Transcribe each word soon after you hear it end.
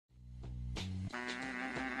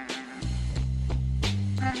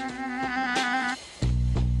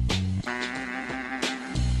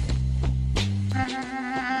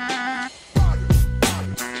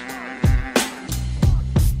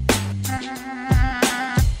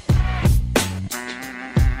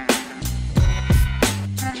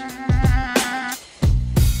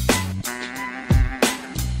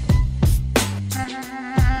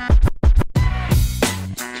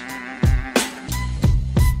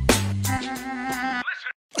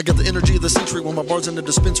I got the energy of the century when my bar's in the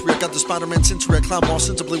dispensary. I got the Spider-Man sensory. I climb all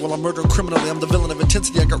sensibly while I'm murdering criminally. I'm the villain of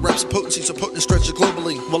intensity. I got raps of potency, so potent stretches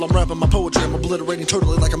globally. While I'm rapping my poetry, I'm obliterating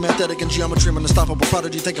totally like a mathematic in geometry. I'm an unstoppable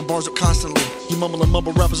prodigy, thinking bars up constantly. You mumble and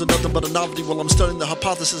mumble rappers are nothing but a novelty while I'm studying the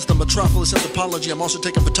hypothesis, the metropolis anthropology. I'm also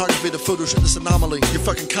taking photography to Photoshop this anomaly. You're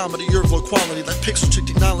fucking comedy, you're of low quality, like pixel chick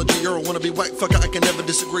technology. You're a wannabe whack fucker, I can never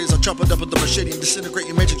disagree as I chop it up with the machete and disintegrate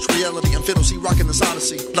your matrix reality. I'm Fiddle C rocking this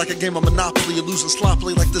odyssey like a game of Monopoly. You're losing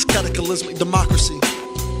sloppily like this cataclysmic democracy.